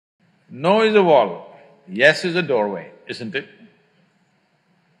No is a wall, yes is a doorway, isn't it?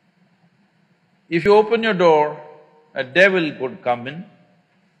 If you open your door, a devil could come in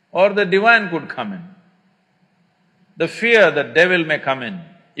or the divine could come in. The fear that devil may come in,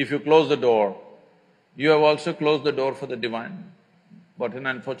 if you close the door, you have also closed the door for the divine. What an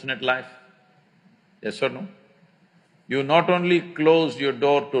unfortunate life, yes or no? You not only closed your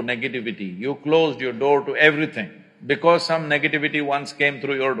door to negativity, you closed your door to everything because some negativity once came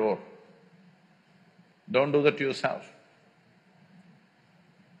through your door. Don't do that to yourself.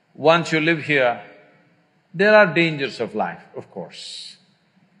 Once you live here, there are dangers of life, of course.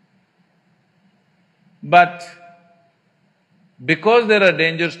 But because there are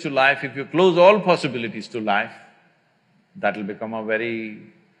dangers to life, if you close all possibilities to life, that'll become a very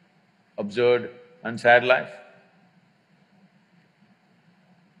absurd and sad life.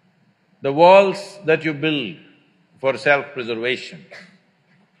 The walls that you build for self-preservation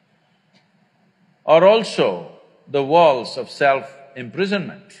are also the walls of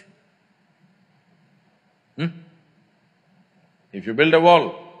self-imprisonment. If you build a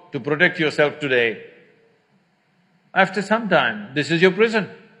wall to protect yourself today, after some time, this is your prison,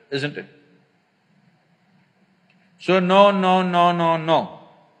 isn't it? So no, no, no, no, no.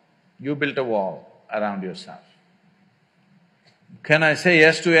 You built a wall around yourself. Can I say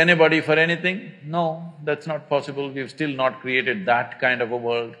yes to anybody for anything? No, that's not possible. We've still not created that kind of a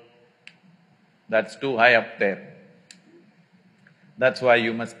world. That's too high up there. That's why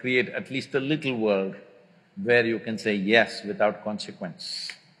you must create at least a little world where you can say yes without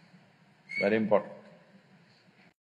consequence. Very important.